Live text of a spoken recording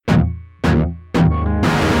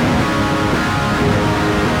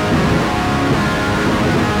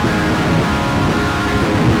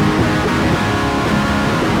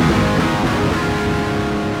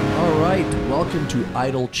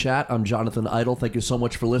Idle Chat. I'm Jonathan Idle. Thank you so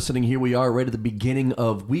much for listening. Here we are right at the beginning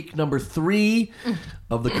of week number 3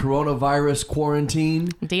 of the coronavirus quarantine.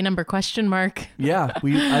 Day number ? Yeah,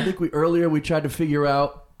 I think earlier we tried to figure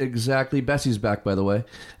out exactly. Bessie's back, by the way.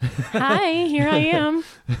 Hi, here I am.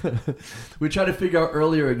 We tried to figure out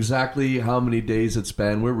earlier exactly how many days it's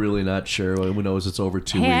been. We're really not sure. Who knows? It's over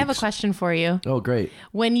 2 weeks. Hey, I have a question for you. Oh, great.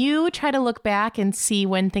 When you try to look back and see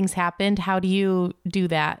when things happened, how do you do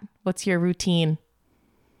that? What's your routine?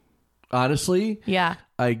 Honestly, Yeah.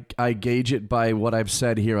 I gauge it by what I've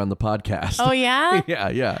said here on the podcast. Oh, yeah?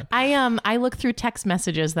 Yeah. I look through text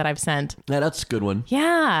messages that I've sent. Yeah, that's a good one.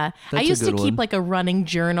 Yeah. That's I used a to good keep one. like a running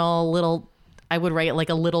journal, I would write like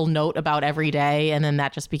a little note about every day, and then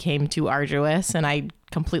that just became too arduous and I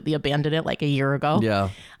completely abandoned it like a year ago. Yeah.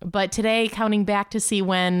 But today, counting back to see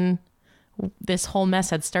when this whole mess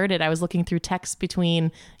had started, I was looking through texts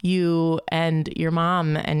between you and your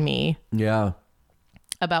mom and me Yeah.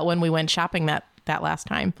 about when we went shopping that last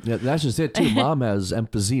time. Yeah, that's just it too. Mom has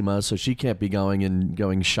emphysema, so she can't be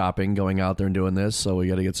going shopping, going out there and doing this. So we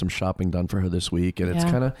got to get some shopping done for her this week, and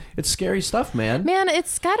it's scary stuff, man. Man,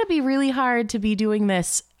 it's got to be really hard to be doing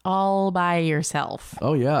this all by yourself.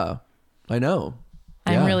 Oh yeah, I know.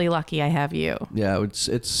 I'm really lucky I have you. Yeah,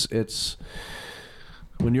 it's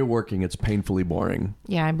when you're working, it's painfully boring.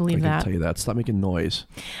 Yeah, I believe I can that. tell you that. Stop making noise.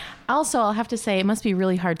 Also, I'll have to say it must be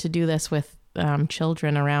really hard to do this with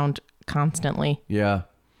children around constantly. Yeah.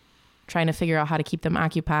 Trying to figure out how to keep them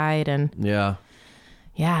occupied, and Yeah.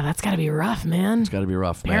 that's got to be rough, man. It's got to be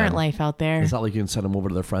rough, man. Parent life out there. It's not like you can send them over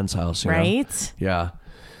to their friend's house, you know? Right? Yeah.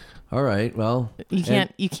 All right. Well,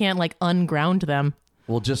 You can't like unground them.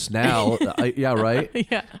 Well, just now, yeah, right?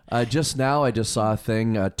 Yeah. Just now, I just saw a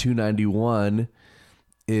thing, 291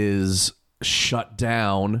 is shut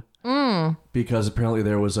down because apparently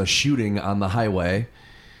there was a shooting on the highway.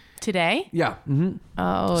 Today? Yeah. Mm-hmm.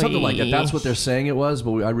 Oh, Something like that. That's what they're saying it was,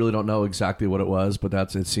 but I really don't know exactly what it was, but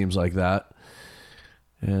it seems like that.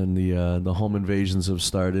 And the home invasions have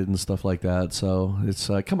started and stuff like that. So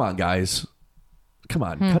it's come on, guys. Come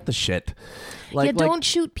on, cut the shit. Don't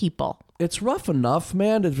shoot people. It's rough enough,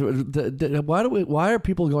 man. Why are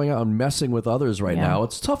people going out and messing with others right now?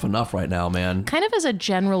 It's tough enough right now, man. Kind of as a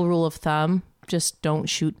general rule of thumb, just don't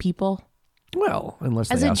shoot people. Well, unless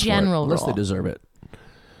they As a ask general for it, unless rule. they deserve it.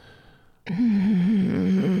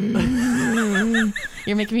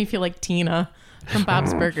 You're making me feel like Tina from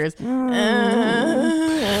Bob's Burgers. And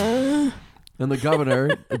the governor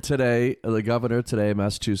today of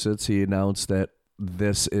Massachusetts, he announced that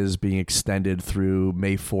this is being extended through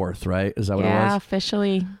May 4th, right? Is that what it was? Yeah,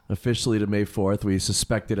 officially. Officially to May 4th. We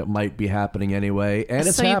suspected it might be happening anyway, and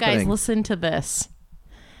it's happening. So you guys, listen to this.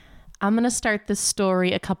 I'm going to start this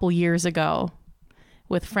story a couple years ago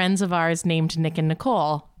with friends of ours named Nick and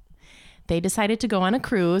Nicole. They decided to go on a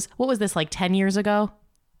cruise. What was this, like 10 years ago?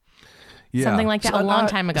 Yeah. Something like that, a long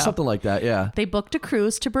time ago. Something like that, yeah. They booked a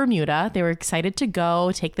cruise to Bermuda. They were excited to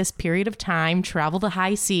go, take this period of time, travel the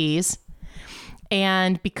high seas.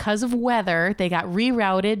 And because of weather, they got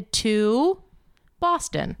rerouted to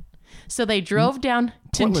Boston. So they drove down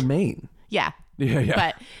to Portland, Maine. Yeah. Yeah.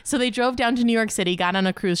 But so they drove down to New York City, got on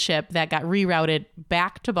a cruise ship that got rerouted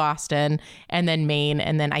back to Boston and then Maine,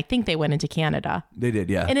 and then I think they went into Canada. They did,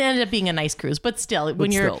 yeah. And it ended up being a nice cruise, but still,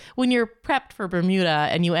 when you're prepped for Bermuda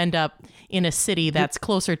and you end up in a city that's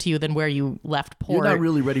closer to you than where you left port, You're not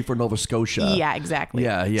really ready for Nova Scotia. Yeah, exactly.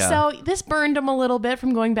 Yeah. So this burned them a little bit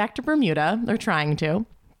from going back to Bermuda. They're trying to.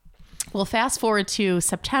 Well, fast forward to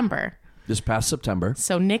September. This past September.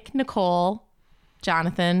 So Nick, Nicole,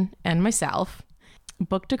 Jonathan, and myself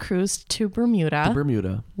booked a cruise to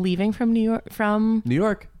Bermuda. Leaving from New York. New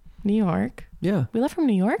York. Yeah. We left from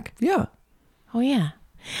New York? Yeah. Oh, yeah.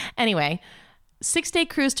 Anyway, 6-day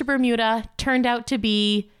cruise to Bermuda turned out to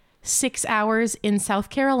be 6 hours in South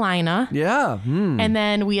Carolina. Yeah. And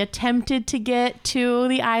then we attempted to get to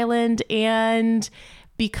the island, and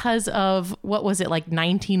because of, what was it, like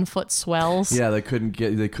 19-foot swells? Yeah, they couldn't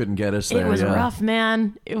get us there. It was rough,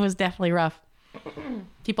 man. It was definitely rough.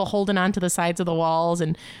 People holding on to the sides of the walls,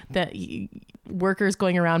 and the workers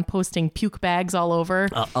going around posting puke bags all over.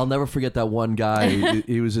 I'll never forget that one guy.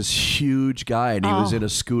 He was this huge guy, and he was in a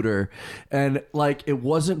scooter, and like, it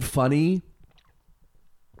wasn't funny,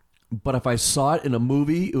 but if I saw it in a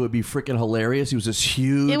movie, it would be freaking hilarious. He was this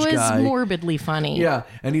huge guy. It was morbidly funny. Yeah,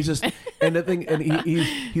 and he's just and the thing, and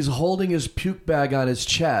he's holding his puke bag on his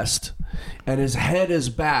chest, and his head is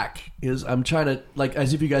back. I'm trying to, like,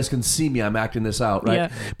 as if you guys can see me, I'm acting this out, right?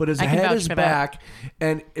 Yeah. But his head is back,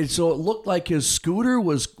 and so it looked like his scooter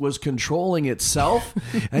was controlling itself,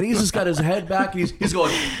 and he's just got his head back. And he's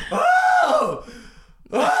going, oh.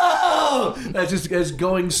 Oh! That's just is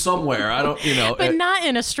going somewhere. I don't, But not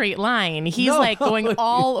in a straight line. He's No. like going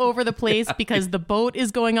all over the place because the boat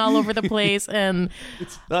is going all over the place. And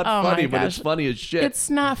it's not Oh my funny, but it's gosh. funny as shit. it's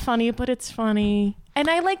not funny, but it's funny. And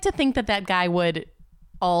I like to think that guy would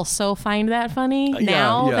also find that funny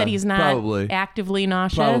now yeah, that he's not probably. actively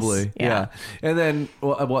nauseous. Probably, yeah. And then,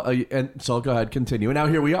 and so go ahead, continue. And now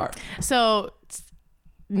here we are. So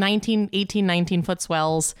 19 foot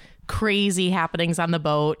swells, crazy happenings on the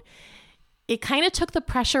boat. It kind of took the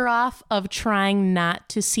pressure off of trying not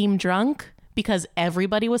to seem drunk because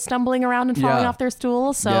everybody was stumbling around and falling Yeah. off their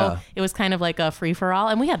stools. So Yeah. it was kind of like a free for all.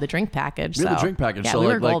 And we had the drink package. We had the so- drink package. Yeah, so we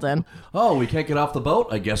like, were golden. oh, we can't get off the boat.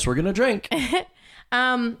 I guess we're going to drink.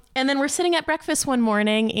 And then we're sitting at breakfast one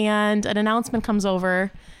morning and an announcement comes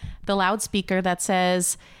over the loudspeaker that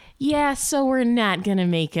says, yeah, so we're not going to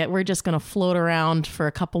make it. We're just going to float around for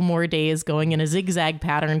a couple more days going in a zigzag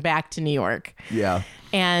pattern back to New York. Yeah.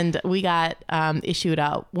 And we got issued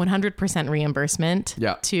a 100% reimbursement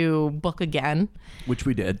Yeah. to book again, Which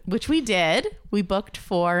we did. which we did. We booked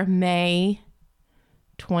for May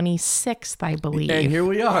 26th, I believe. And here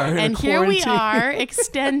we are. in a And here we quarantine. are,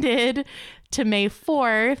 extended to May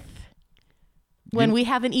 4th, when we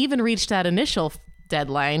haven't even reached that initial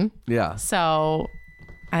deadline. Yeah. So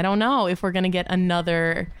I don't know if we're going to get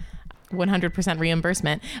another 100%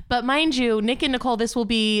 reimbursement. But mind you, Nick and Nicole, this will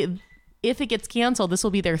be, if it gets canceled, this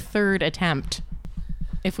will be their third attempt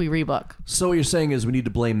if we rebook. So what you're saying is we need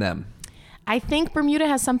to blame them. I think Bermuda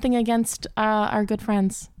has something against our good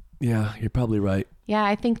friends. Yeah, you're probably right. Yeah,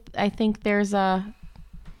 I think there's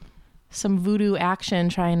some voodoo action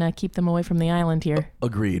trying to keep them away from the island here.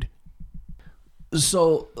 Agreed.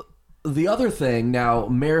 So the other thing now,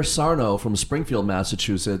 Mayor Sarno from Springfield,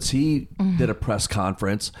 Massachusetts, he did a press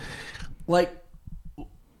conference. Like,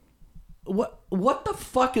 what the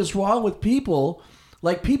fuck is wrong with people?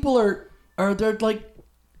 Like, people are they're like,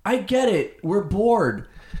 I get it. We're bored.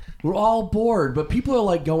 We're all bored, but people are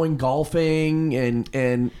like going golfing and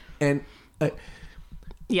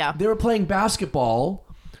Yeah. they were playing basketball,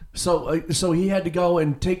 so he had to go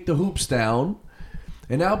and take the hoops down,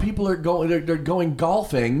 and now people are going. They're going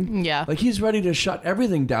golfing. Yeah. like he's ready to shut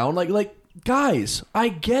everything down. Like guys, I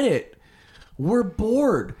get it. We're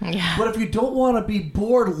bored. Yeah. But if you don't want to be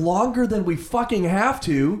bored longer than we fucking have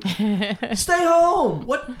to, stay home.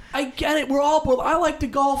 What? I get it. We're all bored. I like to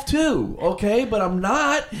golf too. Okay, but I'm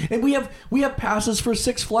not. And we have passes for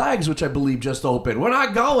Six Flags, which I believe just opened. We're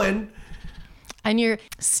not going. And your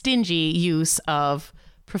stingy use of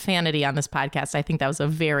profanity on this podcast, I think that was a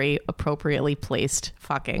very appropriately placed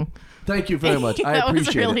fucking. Thank you very much. I That was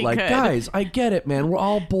appreciate really it. Like, good. guys, I get it, man. We're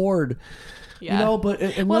all bored. Yeah. You know, but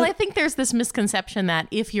Well, I think there's this misconception that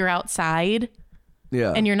if you're outside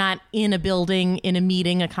yeah, and you're not in a building, in a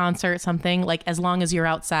meeting, a concert, something, like as long as you're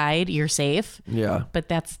outside, you're safe. yeah. But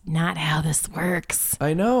that's not how this works.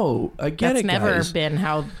 I know. I get That's it, never guys. been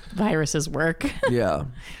how viruses work. Yeah.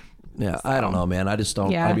 Yeah, I don't know, man. I just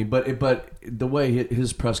don't. Yeah. I mean, but the way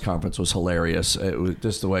his press conference was hilarious. It was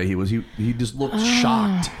just the way he was. He just looked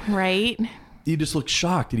shocked. Right? He just looked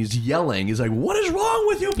shocked, and he's yelling. He's like, "What is wrong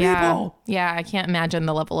with you Yeah. people?" Yeah, I can't imagine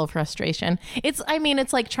the level of frustration. It's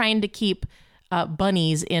like trying to keep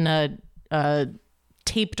bunnies in a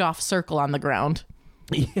taped off circle on the ground.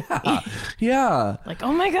 Yeah, yeah. Like,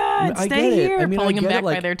 oh my God, I stay get here. it. I mean, pulling I them get back it.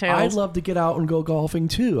 Like, by their tails. I'd love to get out and go golfing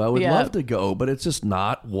too. I would Yeah. love to go, but it's just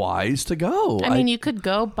not wise to go. I mean, you could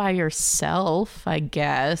go by yourself, I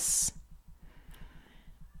guess.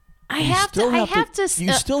 I have to.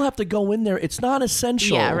 You still have to go in there. It's not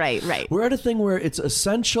essential. Yeah, right. We're at a thing where it's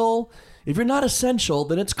essential. If you're not essential,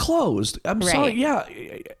 then it's closed. I'm sorry. Right.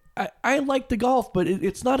 Yeah, I like the golf, but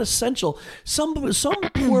it's not essential. Some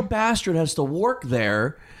poor bastard has to work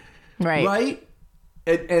there, right?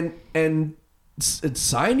 And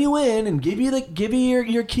sign you in and give you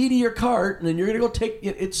your key to your cart, and then you're gonna go take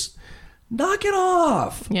it. It's knock it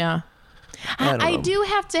off. Yeah. I don't I know. do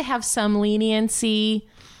have to have some leniency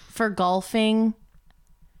for golfing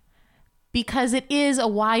because it is a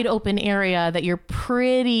wide open area that you're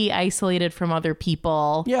pretty isolated from other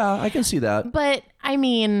people. Yeah, I can see that. But I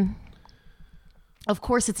mean, of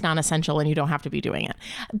course it's not essential and you don't have to be doing it.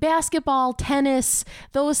 Basketball, tennis,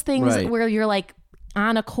 those things Right. where you're like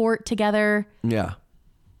on a court together, Yeah.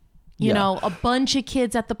 you Yeah. know, a bunch of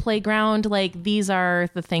kids at the playground, like these are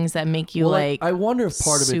the things that make you Well, like I wonder if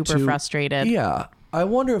part of it super too, frustrated. Yeah. I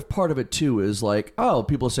wonder if part of it too is like, oh,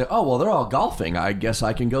 people say, oh, well, they're all golfing. I guess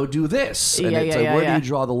I can go do this. And it's like, where do you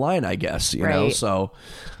draw the line, I guess, you know? Right. So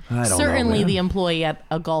I don't Certainly know. the employee at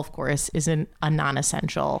a golf course isn't a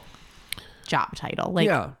non-essential job title. Like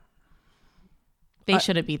yeah. they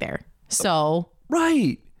shouldn't be there. So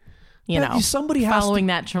Right. You know, somebody has following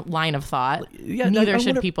that line of thought. Yeah, neither I should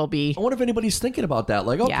wonder- people be. I wonder if anybody's thinking about that.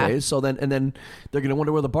 Like, okay, Yeah. so then they're gonna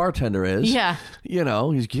wonder where the bartender is. Yeah. You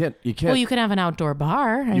know, you can't. Well, you could have an outdoor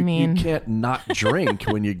bar. I you mean, can't not drink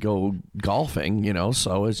when you go golfing, you know,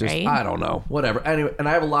 so it's just, Right. I don't know, whatever. Anyway, and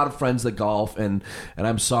I have a lot of friends that golf, and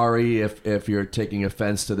I'm sorry if you're taking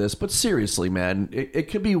offense to this, but seriously, man, it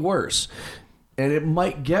could be worse, and it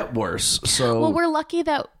might get worse. So, well, we're lucky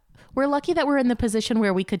that we're in the position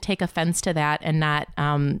where we could take offense to that and not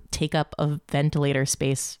take up a ventilator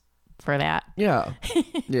space for that. yeah,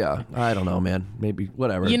 I don't know, man, maybe,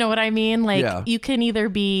 whatever. You know what I mean? Like, Yeah. you can either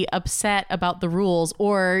be upset about the rules,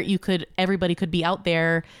 or everybody could be out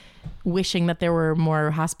there wishing that there were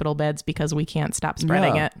more hospital beds because we can't stop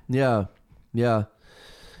spreading it. Yeah.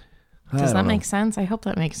 Does that make sense? I hope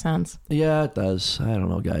that makes sense. Yeah, it does. I don't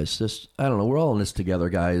know, guys. Just, I don't know. We're all in this together,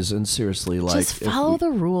 guys. And seriously, like, Just follow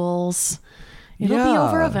the rules. It'll be Yeah.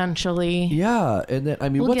 over eventually. Yeah, and then, I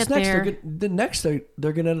mean, We'll what's get next? there.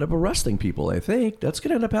 They're going to end up arresting people. I think that's going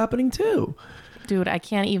to end up happening too. Dude, I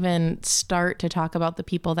can't even start to talk about the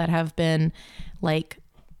people that have been like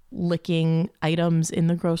licking items in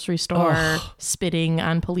the grocery store, spitting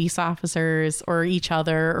on police officers or each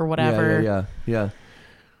other or whatever.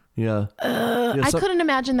 Yeah. I couldn't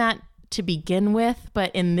imagine that to begin with,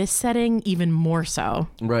 but in this setting, even more so.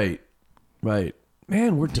 Right.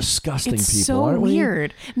 Man, we're disgusting It's people, so aren't we?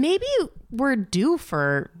 weird. Maybe we're due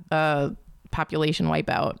for a population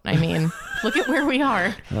wipeout. I mean, look at where we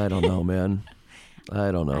are. I don't know, man.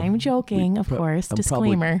 I don't know. I'm joking, of course.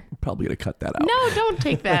 Disclaimer. Probably going to cut that out. No, don't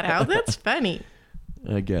take that out. That's funny.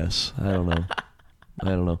 I guess. I don't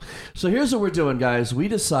know. So here's what we're doing, guys. We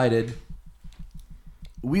decided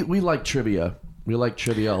we like trivia. We like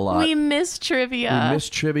trivia a lot. We miss trivia. We miss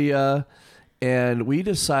trivia, and we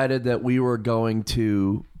decided that we were going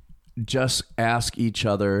to just ask each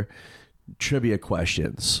other trivia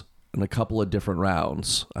questions in a couple of different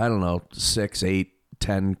rounds. I don't know, 6, 8,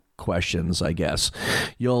 10 questions, I guess.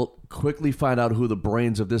 You'll quickly find out who the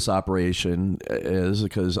brains of this operation is,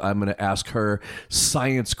 because I'm going to ask her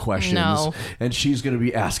science questions, No. and she's going to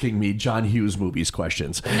be asking me John Hughes movies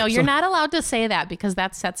questions. No, you're not allowed to say that, because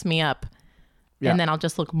that sets me up. Yeah. And then I'll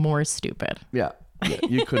just look more stupid. Yeah,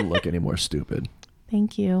 you couldn't look any more stupid.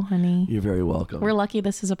 Thank you, honey. You're very welcome. We're lucky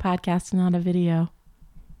this is a podcast and not a video.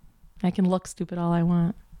 I can look stupid all I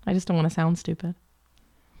want. I just don't want to sound stupid.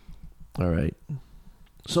 All right.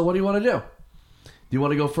 So what do you want to do? Do you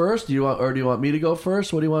want to go first? Do you want me to go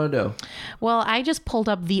first? What do you want to do? Well, I just pulled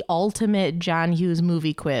up the ultimate John Hughes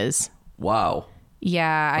movie quiz. Wow.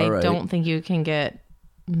 Yeah, I All right. don't think you can get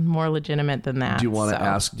more legitimate than that. Do you want to so.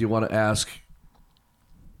 ask? Do you want to ask?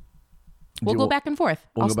 We'll go back and forth.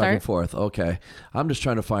 We'll I'll go start. back and forth. Okay. I'm just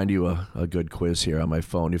trying to find you a good quiz here on my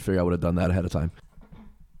phone. You figure I would have done that ahead of time.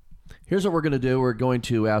 Here's what we're going to do. We're going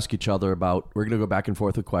to ask each other we're going to go back and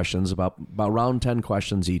forth with questions about around 10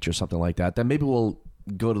 questions each or something like that. Then maybe we'll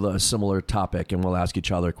go to a similar topic and we'll ask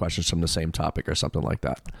each other questions from the same topic or something like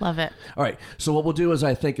that. Love it. All right. So what we'll do is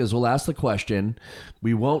we'll ask the question.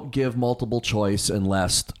 We won't give multiple choice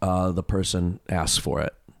unless the person asks for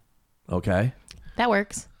it. Okay? That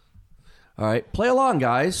works. All right. Play along,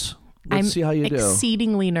 guys. Let's see how you I'm do.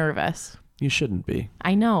 exceedingly nervous. You shouldn't be.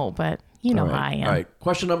 I know, but you know All right. how I am. All right.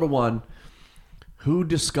 Question number 1. Who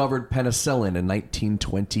discovered penicillin in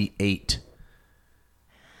 1928?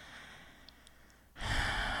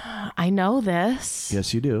 I know this.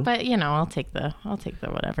 Yes, you do. But I'll take the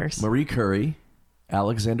whatevers. Marie Curie,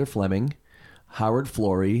 Alexander Fleming, Howard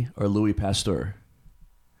Florey, or Louis Pasteur?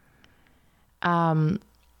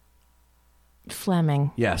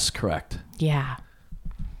 Fleming. Yes, correct. Yeah.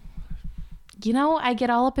 I get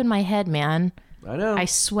all up in my head, man. I know. I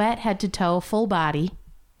sweat head to toe, full body.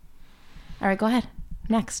 All right, go ahead.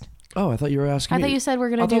 Next. Oh, I thought you were asking I me. thought you said we're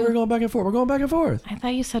going I to thought do... we were going back and forth. We're going back and forth. I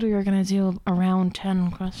thought you said we were going to do around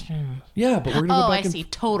 10 questions. Yeah, but we're going to go Oh, back I see.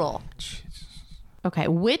 Total. Okay.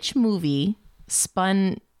 Which movie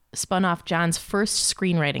spun off John's first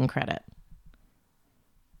screenwriting credit?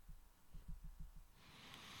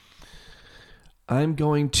 I'm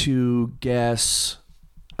going to guess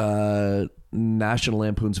National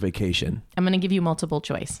Lampoon's Vacation. I'm going to give you multiple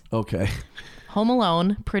choice. Okay. Home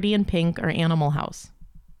Alone, Pretty in Pink, or Animal House?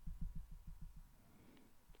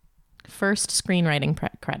 First screenwriting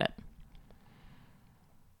credit.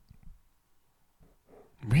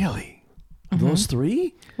 Really? Mm-hmm. Those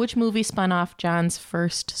 3? Which movie spun off John's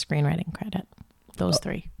first screenwriting credit? Those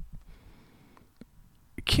 3.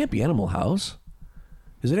 It can't be Animal House.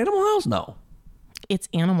 Is it Animal House? No. It's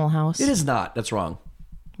Animal House. It is not. That's wrong.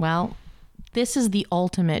 Well, this is the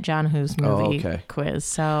ultimate John Hughes movie okay. quiz.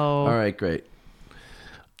 So, All right, great.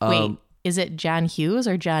 Wait, is it John Hughes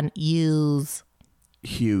or John Hughes?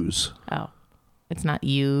 Hughes. Oh, it's not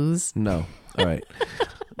Hughes. No. All right.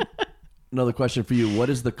 Another question for you. What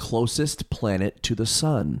is the closest planet to the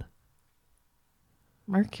sun?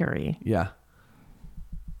 Mercury. Yeah.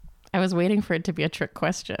 I was waiting for it to be a trick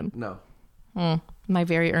question. No. My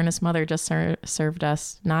very earnest mother just served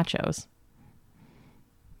us nachos.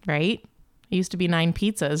 Right? It used to be 9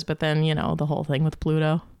 pizzas, but then, the whole thing with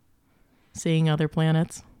Pluto. Seeing other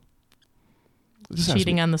planets.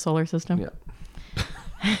 Cheating on the solar system.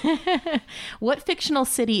 Yeah. What fictional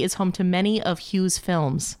city is home to many of Hughes'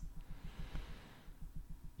 films?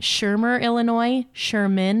 Shermer, Illinois,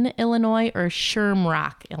 Sherman, Illinois, or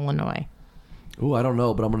Shermrock, Illinois? Ooh, I don't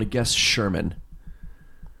know, but I'm going to guess Sherman.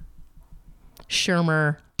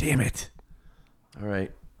 Shermer. Damn it. All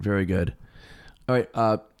right. Very good. All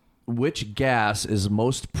right. Which gas is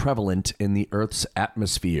most prevalent in the Earth's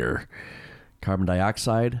atmosphere? Carbon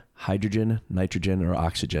dioxide, hydrogen, nitrogen, or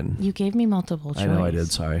oxygen? You gave me multiple choice. I know I did.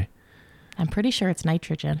 Sorry. I'm pretty sure it's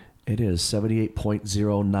nitrogen. It is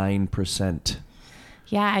 78.09%.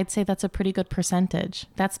 Yeah, I'd say that's a pretty good percentage.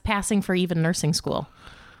 That's passing for even nursing school.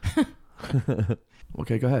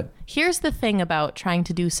 Okay, go ahead. Here's the thing about trying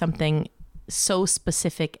to do something so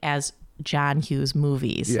specific as John Hughes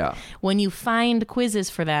movies. Yeah. When you find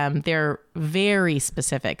quizzes for them, they're very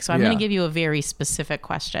specific. So I'm going Yeah. to give you a very specific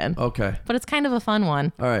question. Okay. But it's kind of a fun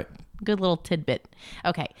one. All right. Good little tidbit.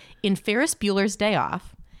 Okay. In Ferris Bueller's Day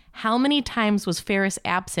Off, how many times was Ferris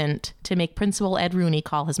absent to make Principal Ed Rooney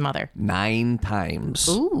call his mother? 9 times.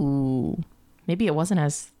 Ooh. Maybe it wasn't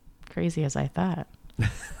as crazy as I thought.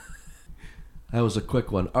 That was a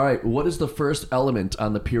quick one. All right. What is the first element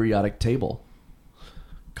on the periodic table?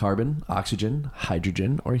 Carbon, oxygen,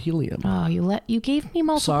 hydrogen, or helium? Oh, you gave me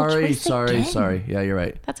multiple choice again. Sorry. Yeah, you're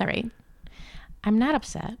right. That's all right. I'm not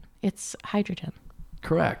upset. It's hydrogen.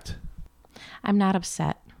 Correct. I'm not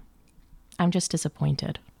upset. I'm just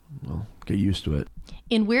disappointed. Well, get used to it.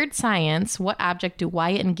 In Weird Science, what object do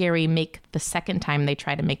Wyatt and Gary make the second time they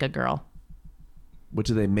try to make a girl? What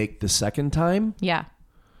do they make the second time? Yeah.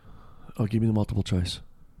 Oh, give me the multiple choice.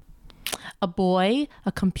 A boy,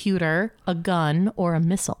 a computer, a gun, or a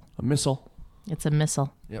missile? A missile. It's a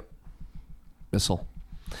missile. Yep. Missile.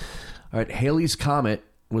 All right. Halley's Comet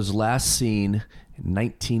was last seen in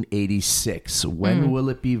 1986. When will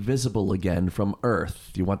it be visible again from Earth?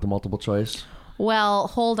 Do you want the multiple choice? Well,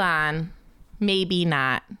 hold on. Maybe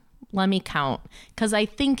not. Let me count. Because I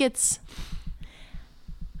think it's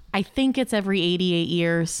every 88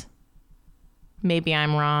 years. Maybe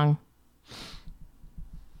I'm wrong.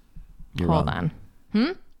 You're Hold wrong.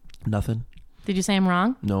 on. Nothing? Did you say I'm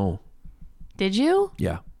wrong? No. Did you?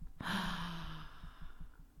 Yeah.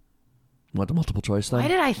 Want the multiple choice then? Why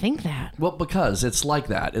did I think that? Well, because it's like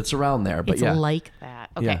that. It's around there, but It's yeah. like that.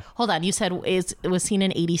 Okay. Yeah. Hold on. You said it was seen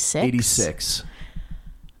in 86? 86.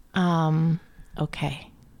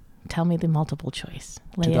 Okay. Tell me the multiple choice.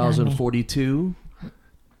 Lay it on me. 2042.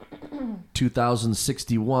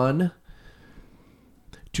 2061.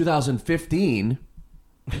 2015.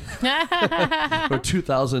 Or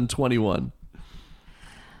 2021.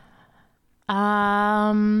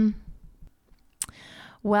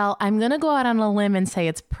 Well, I'm going to go out on a limb and say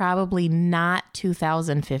it's probably not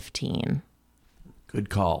 2015. Good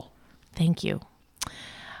call. Thank you.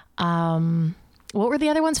 What were the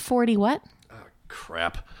other ones? 40 what?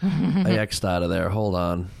 Crap. I X'd out of there. Hold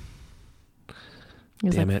on. It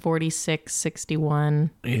was Damn like it. 46,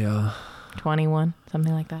 61, Yeah. 21,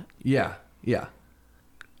 something like that. Yeah.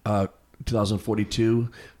 2042,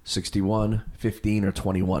 61, 15, or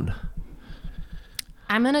 21.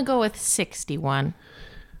 I'm going to go with 61.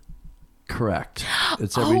 Correct.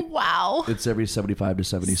 It's every wow. It's every 75 to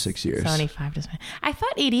 76 years. 75 to 70. I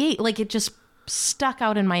thought 88, like it just stuck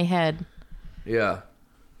out in my head Yeah.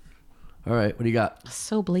 All right. What do you got?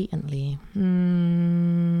 so blatantly.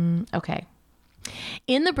 Okay.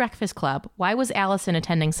 In The Breakfast Club, why was Allison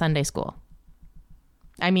attending Sunday school?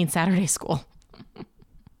 I mean, Saturday school.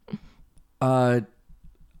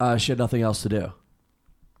 She had nothing else to do.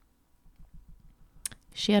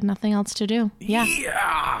 She had nothing else to do. Yeah.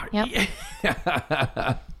 Yeah. Yep.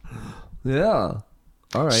 Yeah.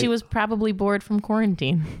 All right. She was probably bored from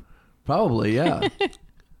quarantine. Probably, yeah.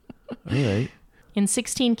 All right. In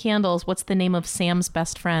 16 Candles, what's the name of Sam's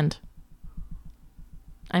best friend?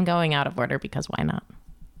 I'm going out of order because why not?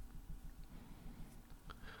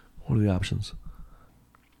 What are the options?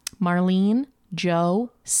 Marlene,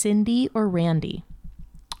 Joe, Cindy, or Randy?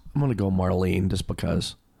 I'm going to go Marlene just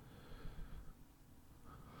because.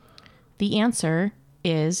 The answer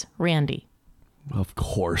is Randy. Of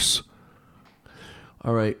course.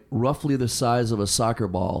 All right. Roughly the size of a soccer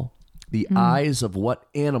ball. The eyes of what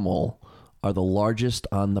animal are the largest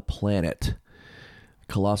on the planet?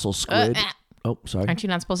 Colossal squid. Oh, sorry. Aren't you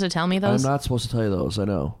not supposed to tell me those? I'm not supposed to tell you those. I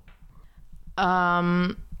know.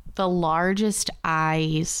 The largest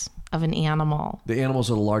eyes of an animal. The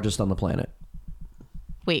animals are the largest on the planet.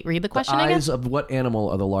 Wait, read the The question again. eyes of what animal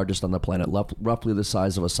are the largest on the planet? Roughly the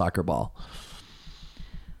size of a soccer ball.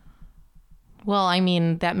 Well, I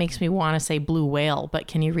mean, that makes me want to say blue whale, but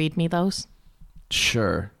can you read me those?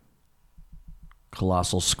 Sure.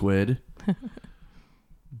 Colossal squid.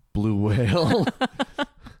 Blue whale.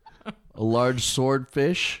 A large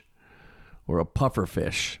swordfish. Or a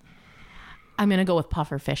pufferfish. I'm going to go with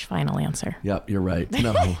pufferfish, final answer. Yep, you're right.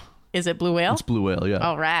 No, Is it blue whale? it's blue whale. Yeah.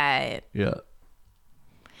 All right. Yeah.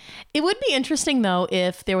 It would be interesting, though,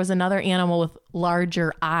 if there was another animal with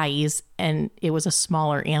larger eyes and it was a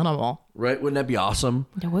smaller animal. Right? Wouldn't that be awesome?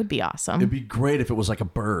 That would be awesome. It'd be great if it was like a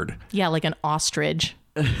bird. Yeah, like an ostrich.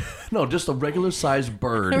 No, just a regular sized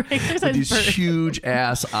bird regular-sized with these bird. huge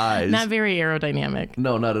ass eyes. Not very aerodynamic.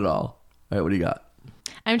 No, not at all. All right, what do you got?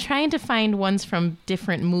 I'm trying to find ones from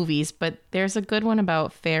different movies, but there's a good one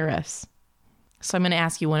about Ferris. So I'm going to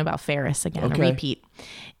ask you one about Ferris again, Okay. a repeat.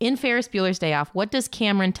 In Ferris Bueller's Day Off, what does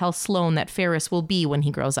Cameron tell Sloane that Ferris will be when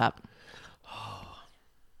he grows up?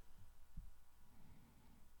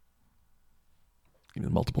 Give me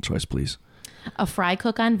the multiple choice, please. A fry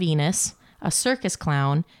cook on Venus, a circus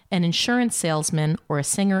clown, an insurance salesman, or a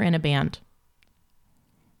singer in a band?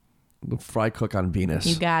 The fry cook on Venus.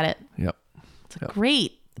 You got it. Yep. It's a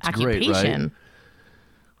great great, occupation.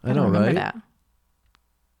 I know, remember right? that.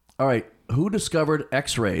 All right. Who discovered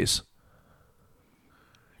X-rays?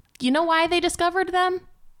 You know why they discovered them?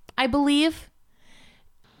 I believe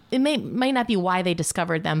it might not be why they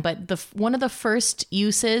discovered them, but one of the first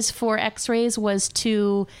uses for X-rays was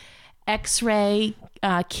to X-ray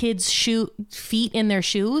kids' feet in their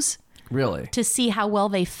shoes Really? to see how well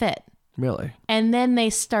they fit. Really? And then they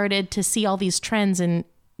started to see all these trends in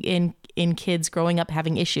kids growing up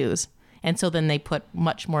having issues, and so then they put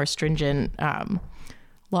much more stringent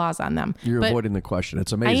laws on them. You're But avoiding the question.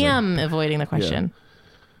 It's I amazing. am avoiding the question.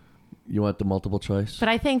 You want the multiple choice? But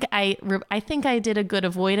I think I did a good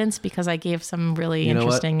avoidance because I gave some really You know what?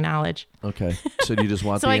 interesting knowledge. Okay. So do you just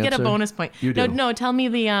want So the I answer? get a bonus point. You do. No, tell me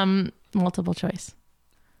the multiple choice.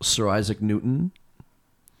 Sir Isaac Newton,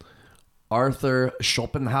 Arthur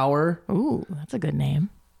Schopenhauer, Ooh, that's a good name.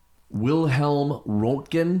 Wilhelm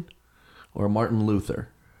Röntgen, or Martin Luther?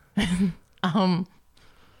 I'm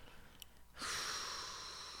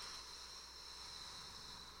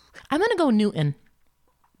going to go Newton.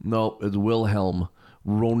 No, it's Wilhelm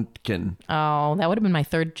Röntgen. Oh, that would have been my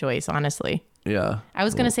third choice, honestly. Yeah. I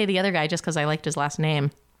was going to say the other guy just because I liked his last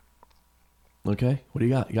name. Okay. What do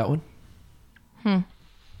you got? You got one?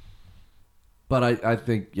 But I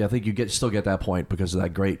think you still get that point because of that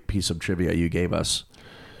great piece of trivia you gave us.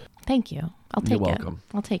 Thank you. I'll take You're it. welcome.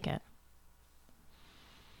 I'll take it.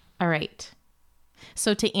 All right.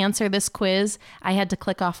 So to answer this quiz, I had to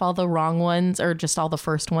click off all the wrong ones or just all the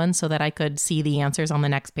first ones so that I could see the answers on the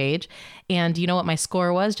next page. And you know what my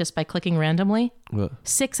score was just by clicking randomly? What?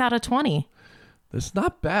 6 out of 20. That's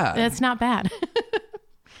not bad. That's not bad.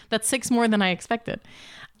 That's 6 more than I expected.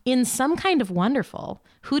 In Some Kind of Wonderful,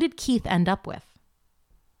 who did Keith end up with?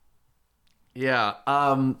 Yeah.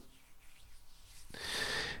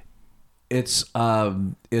 It's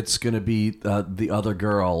gonna be the other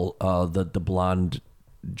girl, the blonde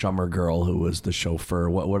drummer girl who was the chauffeur.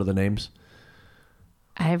 What are the names?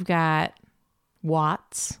 I've got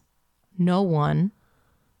Watts, No One,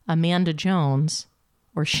 Amanda Jones,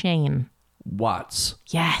 or Shane. Watts.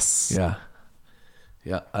 Yes. Yeah.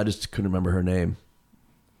 Yeah. I just couldn't remember her name.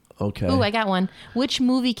 Okay. Ooh, I got one. Which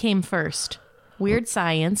movie came first? Weird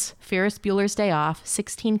Science, Ferris Bueller's Day Off,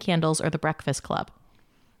 16 Candles, or The Breakfast Club?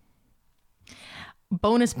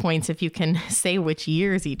 Bonus points if you can say which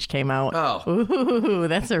years each came out. Oh. Ooh,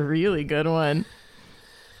 that's a really good one.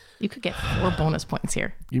 You could get 4 bonus points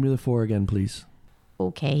here. Give me the 4 again, please.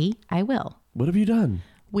 Okay, I will. What have you done?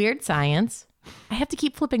 Weird Science. I have to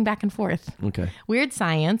keep flipping back and forth. Okay. Weird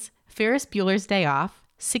Science, Ferris Bueller's Day Off,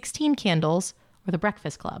 16 Candles, or The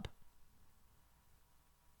Breakfast Club?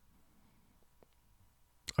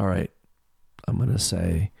 All right. I'm going to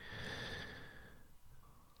say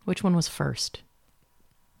Which one was first?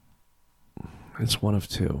 it's one of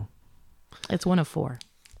 2. It's one of 4.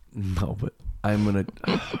 No, but I'm going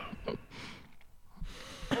to...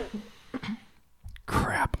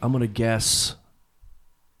 Crap. I'm going to guess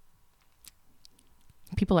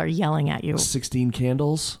People are yelling at you. 16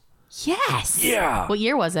 Candles. Yes. Yeah. What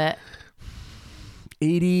year was it?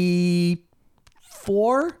 84.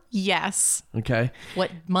 4? Yes. Okay.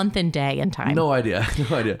 What month and day and time? No idea.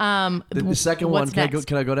 No idea. The second one, what's can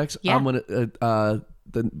next? I go next? Yeah. I'm going to,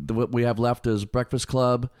 what we have left is Breakfast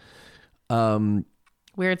Club.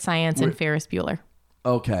 Weird Science and Ferris Bueller.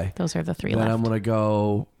 Okay. Those are the 3 Then left. I'm going to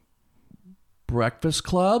go Breakfast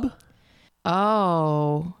Club.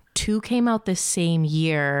 Oh, 2 came out the same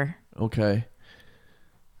year. Okay.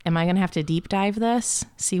 Am I going to have to deep dive this?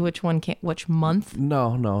 See which one came, which month?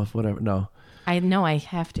 No, whatever. No. I know I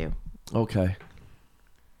have to. Okay.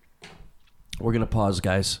 We're going to pause,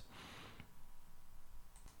 guys.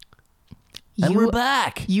 And we're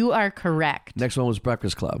back. You are correct. Next one was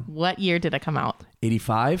Breakfast Club. What year did it come out?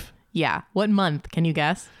 85? Yeah. What month? Can you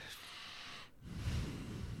guess?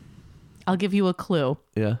 I'll give you a clue.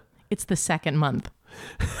 Yeah. It's the second month.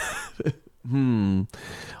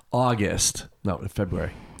 August. No,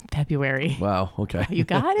 February. February. Wow. Okay. You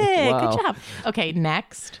got it. Wow. Good job. Okay,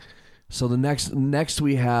 next. So the next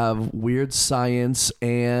we have Weird Science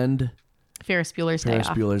and Ferris Bueller's Day Ferris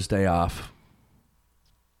Off. Bueller's Day Off.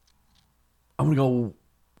 I'm gonna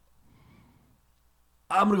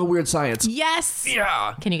go Weird Science. Yes.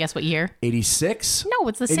 Yeah. Can you guess what year? 86? No,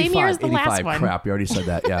 it's the same year as the 85. last one. Crap, you already said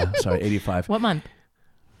that. Yeah. Sorry, 85. What month?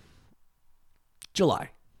 July.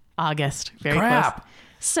 August. Very Crap. close.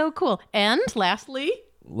 So cool. And lastly,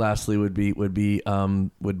 Would be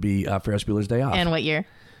Ferris Bueller's Day Off. and what year?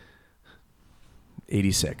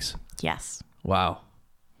 86. Yes. Wow.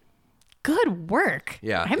 Good work.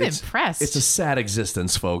 Yeah. I'm impressed. It's a sad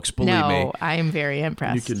existence, folks. Believe me. No, I am very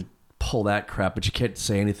impressed. You can pull that crap, but you can't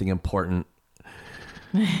say anything important.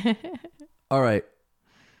 All right.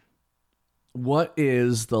 What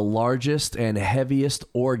is the largest and heaviest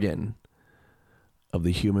organ of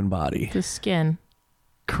the human body? The skin.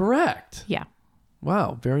 Correct. Yeah.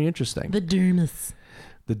 Wow. Very interesting. The dermis.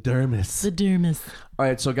 The dermis. The dermis. All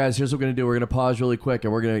right. So, guys, here's what we're going to do. We're going to pause really quick,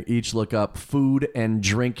 and we're going to each look up food and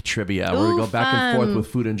drink trivia. We're going to go back and forth fun. with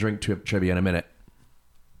food and drink trivia in a minute.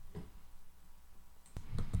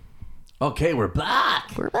 Okay, we're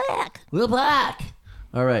back. We're back. We're back.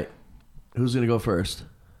 All right. Who's going to go first?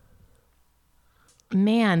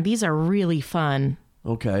 Man, these are really fun.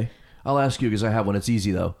 Okay. I'll ask you because I have one. It's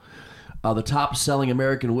easy, though. The top-selling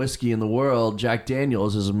American whiskey in the world, Jack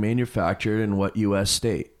Daniels, is manufactured in what U.S.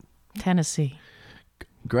 state? Tennessee.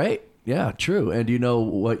 Great. Yeah, true. And do you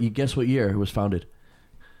know you guess what year it was founded?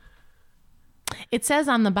 It says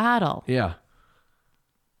on the bottle, Yeah.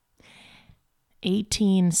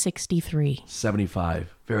 1863.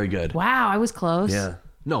 75. Very good. Wow, I was close. Yeah.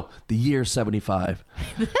 No, the year 75.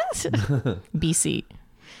 BC.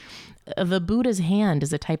 The Buddha's hand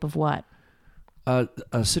is a type of what? A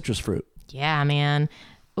citrus fruit. Yeah, man.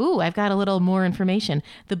 Ooh, I've got a little more information.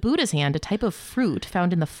 The Buddha's hand, a type of fruit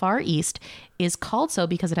found in the Far East, is called so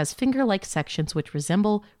because it has finger-like sections which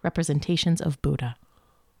resemble representations of Buddha.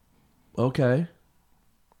 Okay.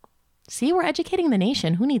 See, we're educating the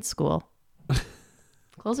nation. Who needs school?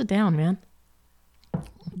 Close it down, man.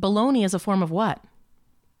 Bologna is a form of what?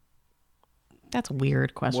 That's a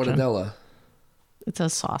weird question. Mortadella. It's a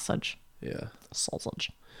sausage. Yeah.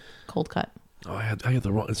 Sausage. Cold cut. Oh, I had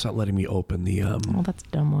the wrong. It's not letting me open the Oh, that's a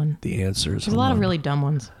dumb one. the answers. There's a lot of really dumb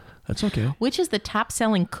ones. That's okay. Which is the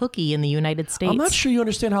top-selling cookie in the United States? I'm not sure you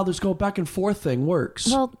understand how this go back and forth thing works.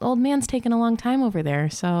 Well, old man's taking a long time over there,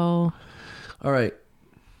 so... All right.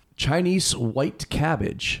 Chinese white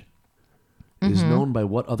cabbage is known by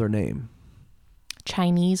what other name?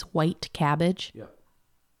 Chinese white cabbage. Yeah.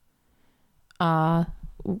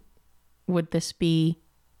 Would this be...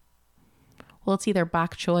 Well, it's either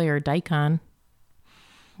bok choy or daikon,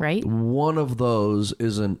 right? One of those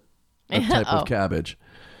isn't a type Oh. of cabbage.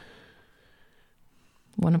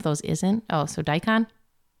 One of those isn't? Oh, so daikon?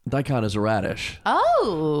 Daikon is a radish.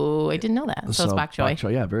 Oh, I didn't know that. So it's bok choy. Bok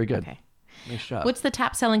choy, yeah, very good. Okay. Nice job. What's the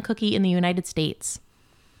top-selling cookie in the United States?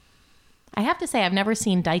 I have to say, I've never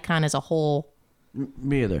seen daikon as a whole.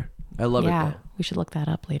 Me either. I love it Yeah, though. we should look that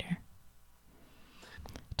up later.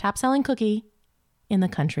 Top-selling cookie in the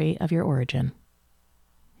country of your origin.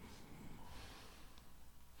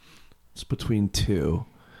 It's between two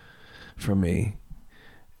for me.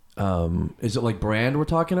 Is it like brand we're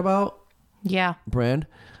talking about? Yeah. Brand?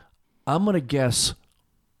 I'm going to guess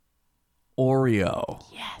Oreo.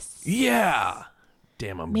 Yes. Yeah.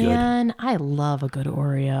 Damn, I'm Man, I love a good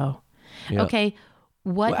Oreo. good. Yeah. Okay,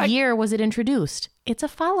 what year was it introduced? It's a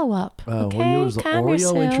follow-up. What Okay, year was the calm Oreo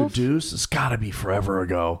yourself. introduced? It's got to be forever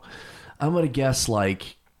ago. I'm going to guess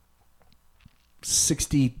like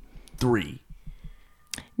 63.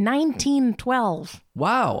 1912.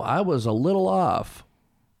 Wow, I was a little off.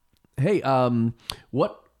 Hey,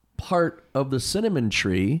 what part of the cinnamon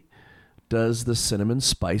tree does the cinnamon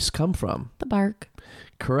spice come from? The bark.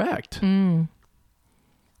 Correct.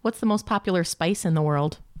 What's the most popular spice in the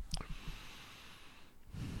world?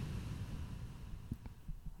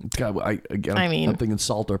 It's got, I mean- I'm thinking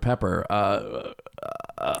salt or pepper.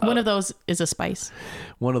 One of those is a spice.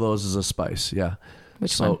 One of those is a spice. Yeah.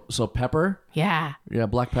 Which one? So pepper. Yeah. Yeah,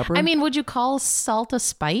 black pepper. I mean, would you call salt a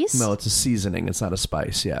spice? no, it's a seasoning. It's not a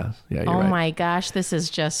spice. Yeah. Yeah. You're Oh right. my gosh, this has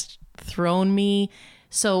just thrown me.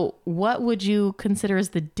 So, what would you consider as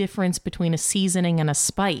the difference between a seasoning and a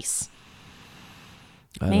spice?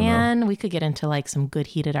 I don't know. Man, we could get into like some good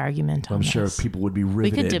heated argument on I'm this. sure people would be we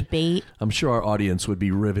riveted. could debate, I'm sure our audience would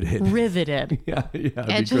be riveted. riveted, yeah. It'd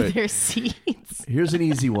edge be of great. their seats. Here's an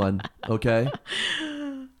easy one. Okay.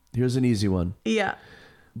 Here's an easy one. Yeah.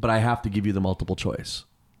 But I have to give you the multiple choice.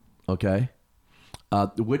 Okay.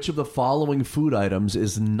 Which of the following food items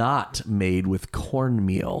is not made with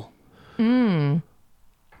cornmeal? I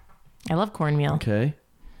love cornmeal. Okay.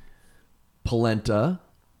 Polenta,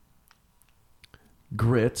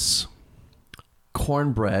 grits,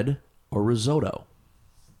 cornbread, or risotto?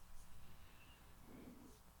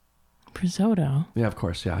 Risotto. Yeah, of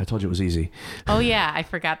course. Yeah, I told you it was easy. Oh yeah, I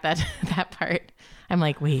forgot that that part. I'm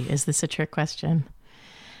like, wait, is this a trick question?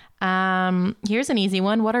 Here's an easy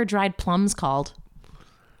one. What are dried plums called?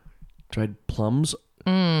 Dried plums?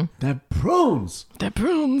 They're prunes. They're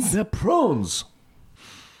prunes. They're prunes.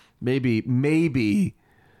 Maybe,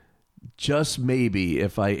 just maybe,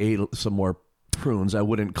 if I ate some more prunes, I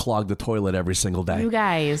wouldn't clog the toilet every single day. You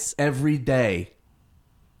guys, Every day.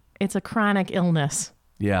 it's a chronic illness.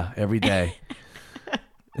 Yeah, every day.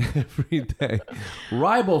 Every day.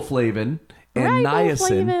 Riboflavin and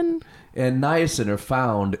niacin. And niacin are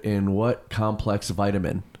found in what complex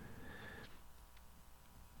vitamin?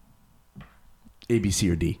 A, B,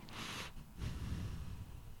 C, or D?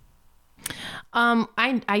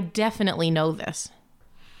 I definitely know this.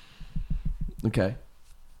 Okay.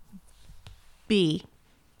 B.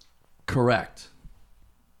 Correct.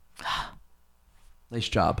 Nice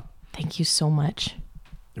job. Thank you so much.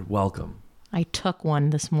 You're welcome. I took one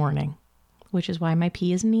this morning, which is why my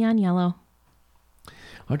pee is neon yellow.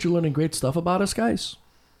 Aren't you learning great stuff about us, guys?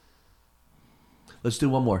 Let's do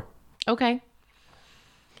one more. Okay.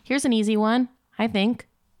 Here's an easy one, I think.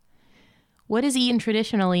 What is eaten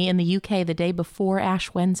traditionally in the UK the day before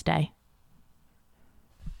Ash Wednesday?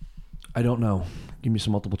 I don't know. Give me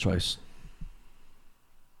some multiple choice.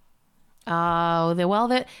 Oh,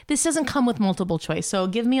 this doesn't come with multiple choice, so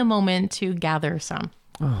give me a moment to gather some.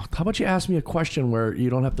 Oh, how about you ask me a question where you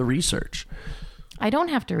don't have to research? I don't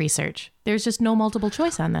have to research. There's just no multiple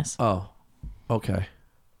choice on this. Oh, okay.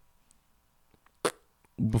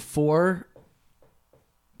 Before?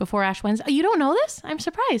 Before Ash Wednesday? Oh, you don't know this? I'm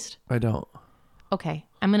surprised. I don't. Okay,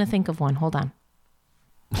 I'm going to think of one. Hold on.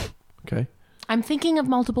 Okay. I'm thinking of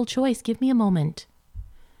multiple choice. Give me a moment.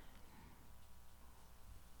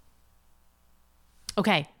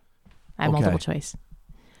 Okay. I have Okay. multiple choice.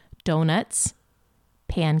 Donuts,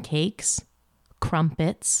 pancakes,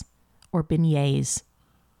 crumpets, or beignets.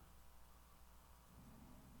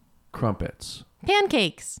 Crumpets.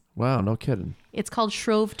 Pancakes. Wow, no kidding. It's called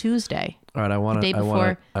Shrove Tuesday. All right, I want The day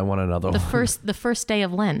before- another The one. first day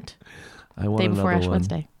of Lent. I want Day another before Ash one.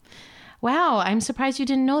 Wednesday. Wow, I'm surprised you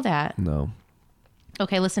didn't know that. No.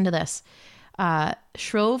 Okay, listen to this.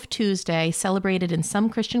 Shrove Tuesday, celebrated in some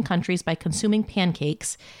Christian countries by consuming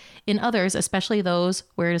pancakes. In others, especially those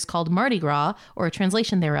where it is called Mardi Gras, or a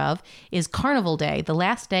translation thereof, is Carnival Day, the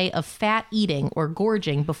last day of fat eating or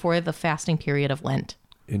gorging before the fasting period of Lent.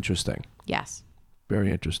 Interesting. Yes.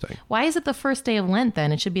 Very interesting. Why is it the first day of Lent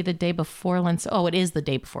then? It should be the day before Lent. Oh, it is the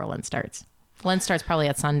day before Lent starts. Lent starts probably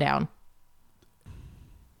at sundown.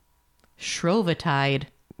 Shrovetide.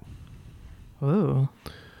 Ooh.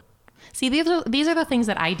 See, these are the things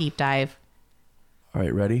that I deep dive. All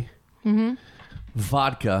right, ready? Mm-hmm.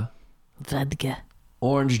 Vodka, Vodka.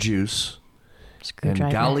 orange juice, and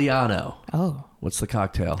Screwdriver. Galliano. Oh. What's the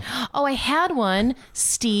cocktail? Oh, I had one.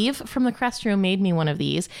 Steve from the Crest Room made me one of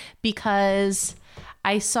these because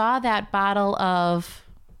I saw that bottle of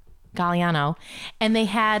Galliano and they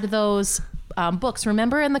had those books.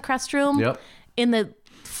 Remember in the Crest Room? Yep. In the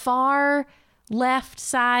far left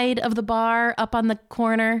side of the bar up on the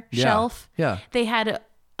corner shelf. Yeah. They had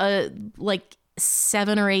like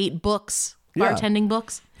 7 or 8 books, Yeah. bartending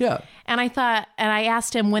books. Yeah. And I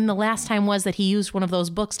asked him when the last time was that he used one of those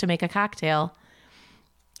books to make a cocktail.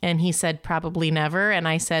 And he said, probably never. And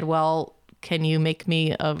I said, well, can you make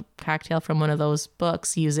me a cocktail from one of those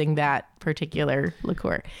books using that particular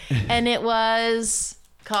liqueur? And it was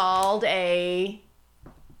called a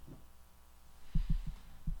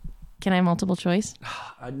Can I have multiple choice?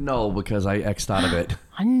 No, because I X'd out of it.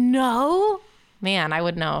 No. Man, I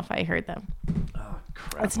would know if I heard them. Oh,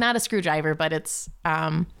 crap. It's not a screwdriver, but it's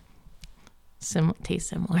tastes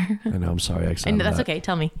similar. I know. I'm sorry. I X'd out And of that's that. okay.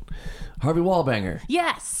 Tell me. Harvey Wallbanger.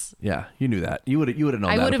 Yes. Yeah, you knew that. You would have known that.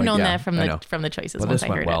 I would have known that I know. from the choices But once this I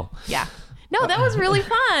went heard well. it. Yeah. No, that was really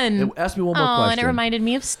fun. Ask me one more Oh, question. and it reminded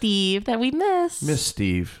me of Steve that we missed. Miss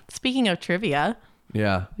Steve. Speaking of trivia,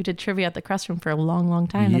 Yeah. we did trivia at the Crust Room for a long, long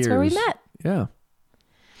time. That's where we Years. met. Yeah.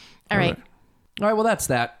 All right. All right. Well, that's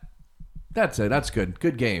that. That's it. That's good.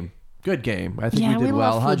 Good game. Good game. I think Yeah, we did we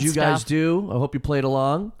well. love How'd food you guys stuff. do? I hope you played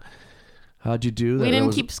along. How'd you do? We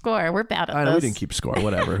didn't keep score. We're bad at I this. know we didn't keep score.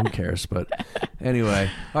 Whatever. Who cares? But anyway.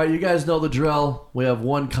 All right. You guys know the drill. We have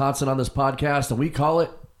one constant on this podcast, and we call it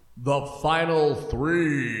the Final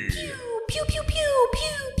Three. Pew, pew, pew,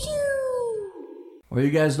 pew, pew. Well, you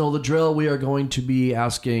guys know the drill. We are going to be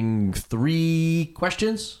asking 3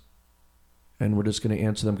 questions, and we're just going to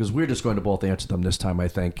answer them because we're just going to both answer them this time, I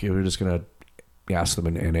think. We're just going to ask them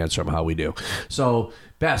and answer them how we do. So,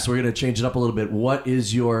 Bess, we're going to change it up a little bit. What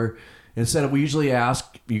is your... Instead of, we usually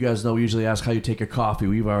ask, you guys know we usually ask how you take your coffee.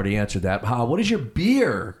 We've already answered that. What is your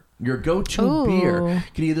beer? Your go-to Ooh. beer.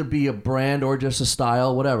 Can either be a brand or just a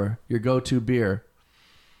style, whatever. Your go-to beer.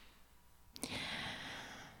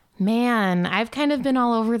 Man, I've kind of been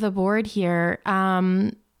all over the board here.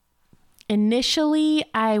 Initially,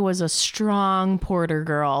 I was a strong porter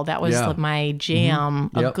girl. That was Yeah. my jam.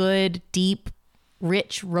 Mm-hmm. Yep. A good, deep,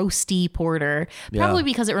 rich, roasty porter. Yeah. Probably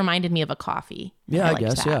because it reminded me of a coffee. Yeah, I liked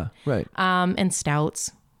guess. that. Yeah, right. And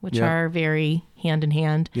stouts, which Yeah. are very hand in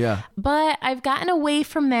hand. Yeah. But I've gotten away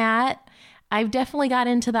from that. I've definitely got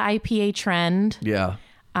into the IPA trend. Yeah.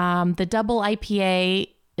 The double IPA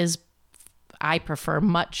I prefer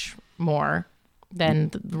much more than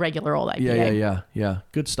the regular old IPA. Yeah.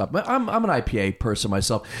 Good stuff. I'm an IPA person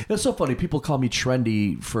myself. It's so funny. People call me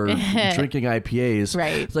trendy for drinking IPAs.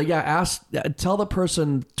 Right. It's like, tell the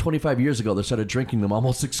person 25 years ago they started drinking them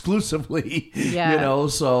almost exclusively. Yeah. You know.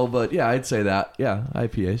 So, but yeah, I'd say that. Yeah,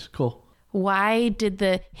 IPAs, cool. Why did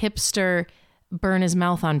the hipster burn his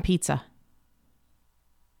mouth on pizza?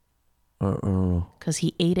 Because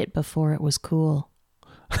he ate it before it was cool.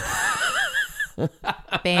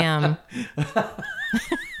 Bam.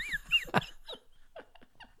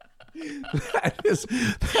 That is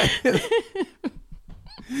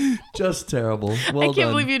just terrible. Well I can't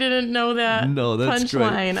done. believe you didn't know that. No, that's great.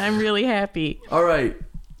 punchline. I'm really happy. All right.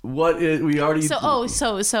 What is we already? So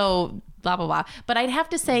blah blah blah. But I'd have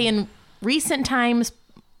to say, in recent times,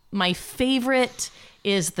 my favorite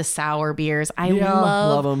is the sour beers. I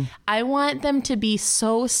love them. I want them to be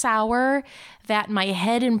so sour that my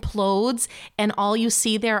head implodes, and all you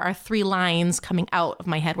see there are 3 lines coming out of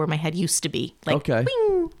my head where my head used to be. Like, Okay.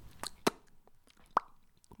 bing.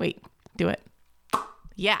 Wait, do it.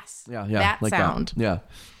 Yes. Yeah. That like sound. That. Yeah.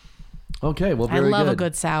 Okay. Well, I very love good. a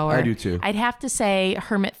good sour. I do too. I'd have to say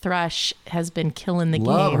Hermit Thrush has been killing the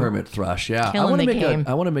Love game. Hermit Thrush. Yeah, Killing the game.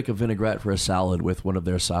 I want to make a vinaigrette for a salad with one of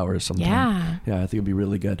their sours sometime. Yeah. Yeah, I think it'd be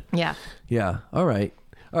really good. Yeah. Yeah. All right.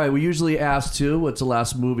 We usually ask too, what's the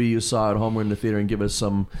last movie you saw at home or in the theater, and give us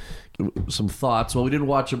some thoughts. Well, we didn't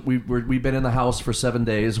watch it. We've been in the house for 7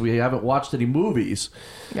 days. We haven't watched any movies.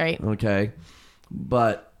 Right. Okay,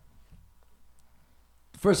 but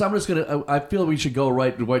first, I feel we should go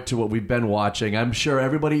right to what we've been watching. I'm sure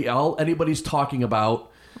anybody's talking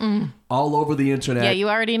about all over the internet. Yeah, you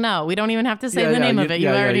already know. We don't even have to say the name of it. You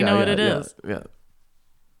already know what it is. Yeah.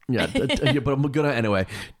 Yeah, but I'm gonna anyway.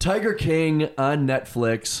 Tiger King on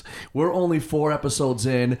Netflix. We're only 4 episodes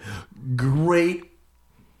in. Great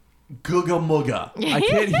Googa Mooga.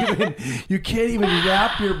 You can't even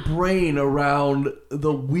wrap your brain around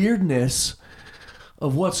the weirdness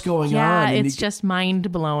of what's going on. Yeah, And it's just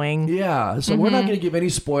mind blowing. yeah, so we're not going to give any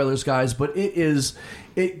spoilers, guys, but it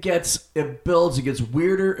builds, it gets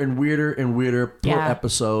weirder and weirder and weirder per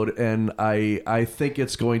episode, and I think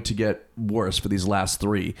it's going to get worse for these last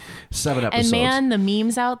 7 episodes. And man, the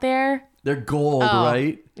memes out there, they're gold,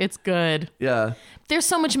 right? It's good. Yeah. There's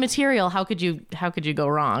so much material. How could you go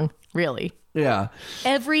wrong? Really? Yeah.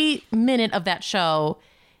 Every minute of that show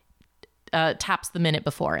tops the minute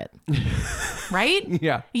before it. Right?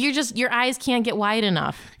 Yeah. Your eyes can't get wide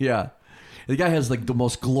enough. Yeah. The guy has like the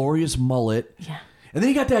most glorious mullet. Yeah. And then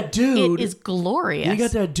you got that dude. It is glorious. You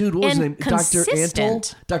got that dude. What was his name? And Dr. Antle.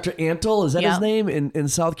 consistent. Dr. Antle. Is that his Yep. name in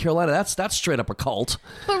South Carolina? That's straight up a cult.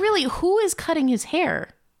 But really, who is cutting his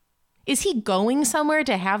hair? Is he going somewhere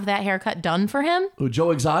to have that haircut done for him? Who,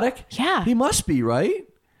 Joe Exotic? Yeah. He must be, right?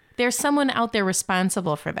 There's someone out there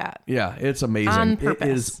responsible for that. Yeah, it's amazing. On purpose.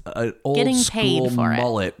 It is an old Getting school paid for it.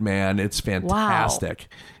 mullet, man. It's fantastic.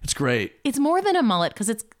 It's great. It's more than a mullet because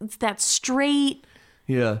it's that straight.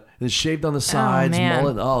 Yeah, it's shaved on the sides, man.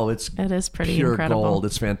 mullet. Oh, it is pretty pure incredible. gold.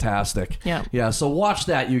 It's fantastic. Yeah. Yeah. So watch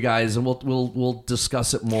that, you guys, and we'll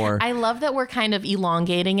discuss it more. I love that we're kind of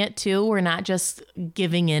elongating it too. We're not just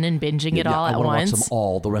giving in and binging it all I at wanna once. watch them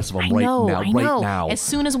all, the rest of them I know. right now. As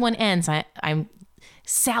soon as one ends, I'm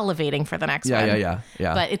salivating for the next one. Yeah.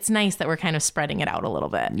 But it's nice that we're kind of spreading it out a little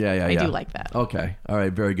bit. Yeah. I do like that. Okay. All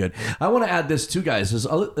right. Very good. I want to add this too, guys.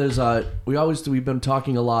 We've been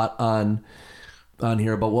talking a lot on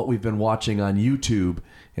here about what we've been watching on YouTube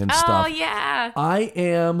and stuff. Oh yeah. I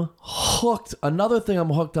am hooked. Another thing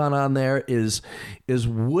I'm hooked on there is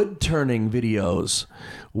wood turning videos.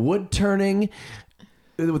 Wood turning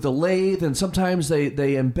with the lathe, and sometimes they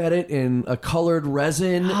embed it in a colored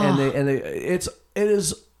resin,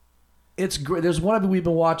 it's great. There's one we've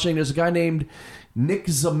been watching. There's a guy named Nick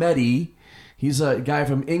Zametti. He's a guy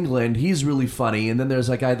from England. He's really funny. And then there's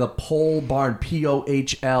a guy, the Pole Barn,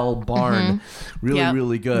 Pohl Barn,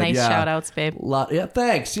 really good. Nice yeah. shout outs, babe.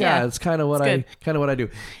 Thanks. Yeah, it's kind of what I do.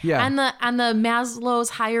 Yeah. On the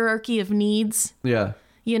Maslow's hierarchy of needs, Yeah.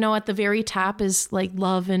 at the very top is like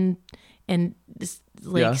love and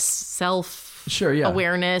self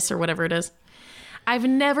awareness or whatever it is. I've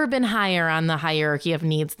never been higher on the hierarchy of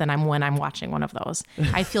needs than when I'm watching one of those.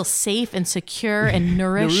 I feel safe and secure and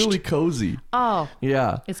nourished. They're really cozy. Oh,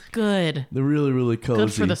 yeah, it's good. They're really, really cozy.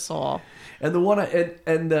 Good for the soul. And the one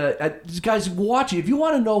guys, watch it if you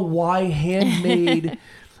want to know why handmade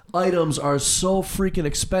items are so freaking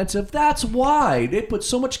expensive. That's why they put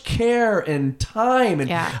so much care and time.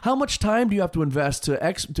 And how much time do you have to invest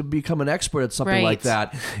to become an expert at something like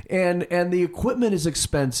that? And the equipment is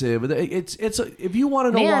expensive. It's if you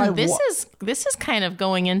want to know why. This is kind of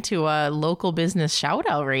going into a local business shout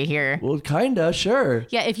out right here. Well, kinda, sure.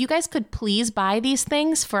 Yeah, if you guys could please buy these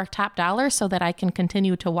things for top dollar so that I can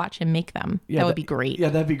continue to watch him make them. That would be great. Yeah,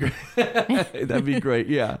 that'd be great. That'd be great.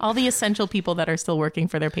 Yeah. All the essential people that are still working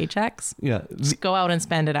for their paychecks. Yeah. Just go out and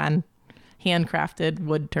spend it on handcrafted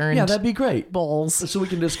wood turned. Yeah, that'd be great. Bowls. So we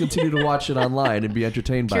can just continue to watch it online and be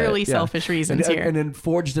entertained by it. Purely selfish reasons here. And then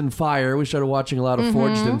Forged in Fire, we started watching a lot of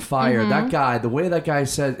Forged in Fire. That guy, the way that guy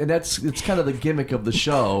says, and it's kind of the gimmick of the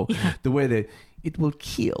show, the way it will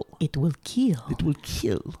kill. It will kill. It will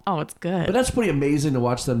kill. Oh, it's good. But that's pretty amazing to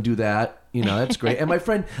watch them do that. That's great. And my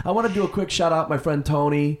friend, I want to do a quick shout out. My friend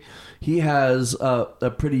Tony, he has a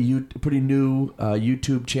pretty new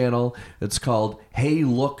YouTube channel. It's called Hey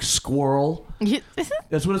Look Squirrel.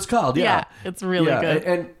 That's what it's called. Yeah, it's really good.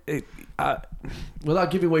 And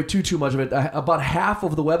without giving away too much of it, about half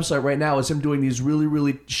of the website right now is him doing these really,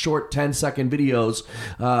 really short 10-second videos.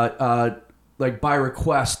 Like by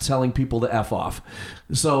request, telling people to F off.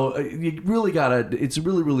 So you really it's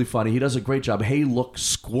really, really funny. He does a great job. Hey, look,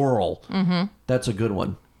 squirrel. Mm-hmm. That's a good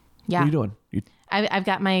one. Yeah. What are you doing? I've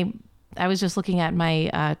got I was just looking at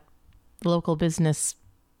my local business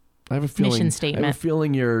mission statement. I have a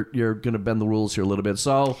feeling you're going to bend the rules here a little bit.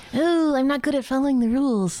 So, I'm not good at following the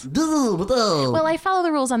rules. Well, I follow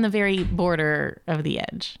the rules on the very border of the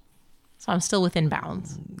edge. So I'm still within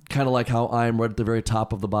bounds. Kind of like how I'm right at the very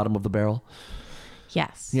top of the bottom of the barrel.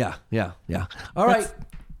 Yes. Yeah. All right.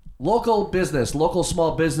 Local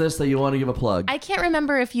small business that you want to give a plug. I can't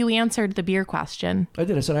remember if you answered the beer question. I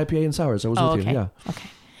did. I said IPA and sours. I was with you. Yeah. Okay.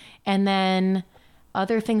 And then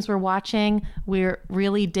other things we're watching, we're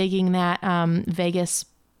really digging that Vegas,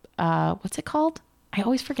 what's it called? I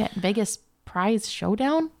always forget. Vegas Prize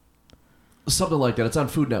Showdown? Something like that. It's on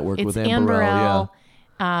Food Network with Ann Burrell.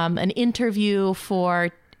 An interview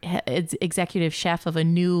for executive chef of a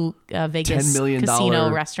new Vegas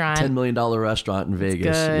casino restaurant. $10 million restaurant in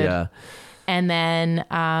Vegas. Yeah. And then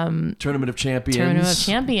Tournament of Champions.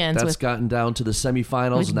 That's gotten down to the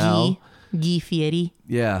semifinals now. Guy Fieri.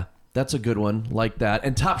 Yeah. That's a good one, like that.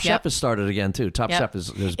 And Top Chef has started again, too. Top Chef is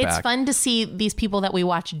back. It's fun to see these people that we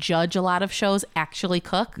watch judge a lot of shows actually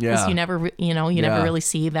cook. Because you never really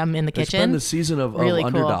see them in the kitchen. It's been the season of really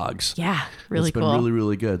underdogs. Cool. Yeah, really cool. It's been really,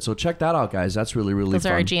 really good. So check that out, guys. That's really, really fun. Those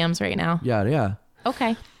are our jams right now. Yeah.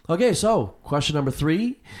 Okay, so question number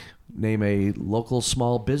 3. Name a local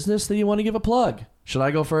small business that you want to give a plug. Should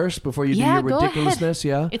I go first before you do your ridiculousness?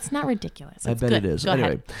 Ahead. Yeah, it's not ridiculous. I bet it is.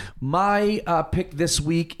 Anyway, my pick this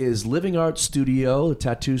week is Living Art Studio, a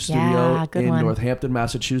tattoo studio in Northampton,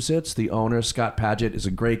 Massachusetts. The owner, Scott Paget, is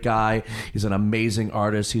a great guy. He's an amazing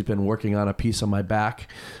artist. He's been working on a piece on my back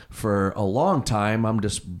for a long time. I'm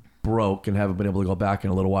just broke and haven't been able to go back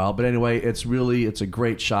in a little while. But anyway, it's a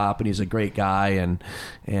great shop, and he's a great guy,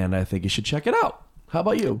 and I think you should check it out. How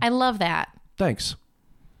about you? I love that. Thanks.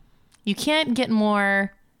 You can't get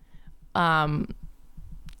more,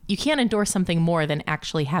 you can't endorse something more than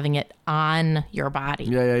actually having it on your body.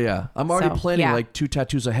 Yeah. I'm already So, planning yeah. like 2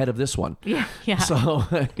 tattoos ahead of this one. Yeah. So,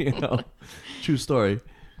 true story.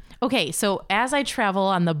 Okay, so as I travel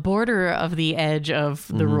on the border of the edge of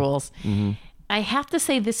the rules, I have to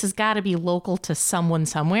say this has got to be local to someone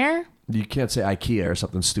somewhere. You can't say IKEA or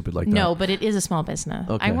something stupid like that. No, but it is a small business.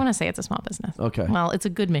 Okay. I want to say it's a small business. Okay. Well, it's a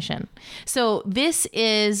good mission. So this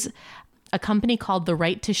is a company called The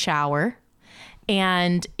Right to Shower.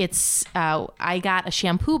 And it's, I got a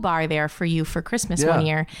shampoo bar there for you for Christmas one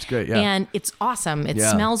year. It's great, yeah. And it's awesome. It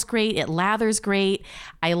smells great. It lathers great.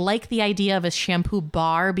 I like the idea of a shampoo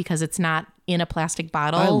bar because it's not in a plastic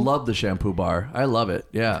bottle. I love the shampoo bar. I love it.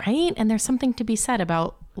 Yeah. Right? And there's something to be said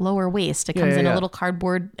about lower waste. It comes in a little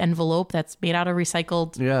cardboard envelope that's made out of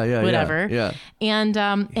recycled whatever. Yeah. And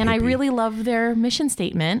I really love their mission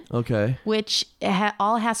statement, Okay. which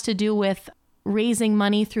all has to do with raising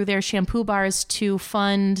money through their shampoo bars to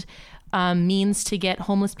fund means to get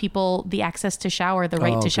homeless people the access to shower, the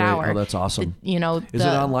right to great. shower. Oh, that's awesome. Is it an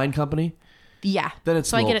online company? Yeah. Then it's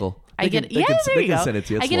so local. I get it. They There you can go. send it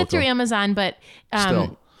to you. It's I get it through local. Amazon, but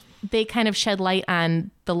Still. they kind of shed light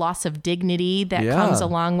on the loss of dignity that Yeah. comes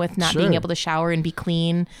along with not being Sure. able to shower and be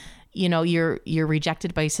clean. You know, you're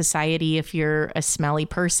rejected by society if you're a smelly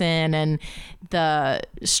person, and the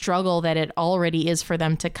struggle that it already is for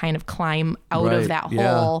them to kind of climb out Right. of that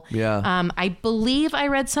Yeah. hole. Yeah. I believe I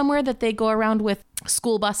read somewhere that they go around with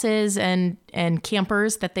school buses and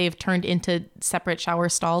campers that they've turned into separate shower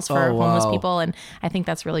stalls for Oh, homeless wow. people, and I think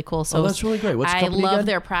that's really cool. So that's really great. What's the I company love again?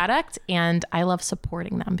 their product, and I love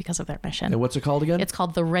supporting them because of their mission. And what's it called again? It's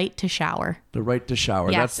called The Right to Shower. The Right to Shower.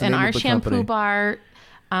 Yes, That's the and name our of the shampoo company. bar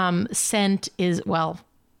scent is, well,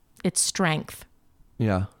 it's strength.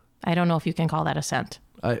 Yeah. I don't know if you can call that a scent.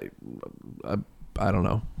 I don't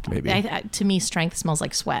know. Maybe. To me, strength smells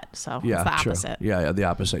like sweat, so Yeah, it's the true. opposite. Yeah, the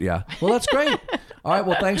opposite. Yeah. Well, that's great. All right.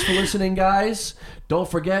 Well, thanks for listening, guys. Don't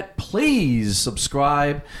forget, please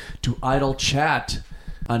subscribe to Idle Chat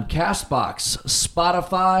on Castbox,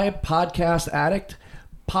 Spotify, Podcast Addict,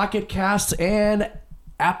 Pocket Casts, and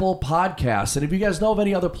Apple Podcasts. And if you guys know of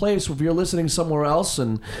any other place, if you're listening somewhere else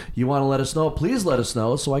and you want to let us know, please let us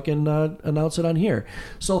know so I can announce it on here.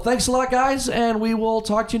 So thanks a lot, guys, and we will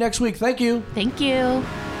talk to you next week. Thank you. Thank you.